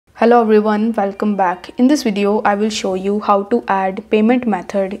Hello everyone, welcome back. In this video, I will show you how to add payment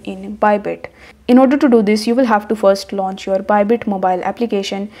method in Bybit. In order to do this, you will have to first launch your Bybit mobile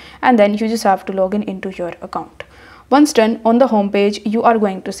application and then you just have to log in into your account. Once done, on the home page, you are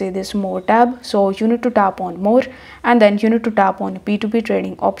going to see this More tab. So you need to tap on More and then you need to tap on P2P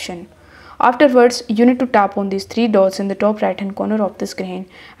trading option. Afterwards, you need to tap on these three dots in the top right hand corner of the screen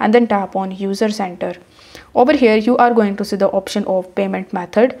and then tap on User Center. Over here, you are going to see the option of payment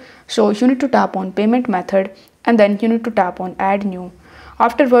method. So you need to tap on payment method and then you need to tap on add new.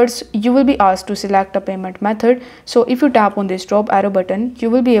 Afterwards, you will be asked to select a payment method. So if you tap on this drop arrow button, you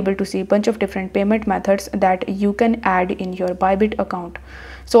will be able to see a bunch of different payment methods that you can add in your Bybit account.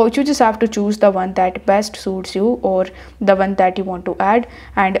 So you just have to choose the one that best suits you or the one that you want to add.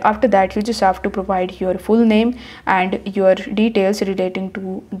 And after that, you just have to provide your full name and your details relating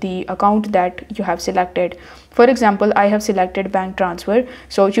to the account that you have selected. For example, I have selected bank transfer.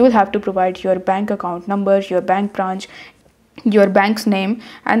 So you will have to provide your bank account number, your bank branch, your bank's name,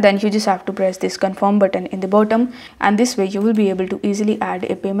 and then you just have to press this confirm button in the bottom, and this way you will be able to easily add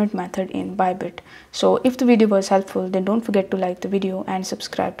a payment method in Bybit. So if the video was helpful, then don't forget to like the video and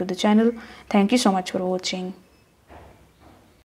subscribe to the channel. Thank you so much for watching.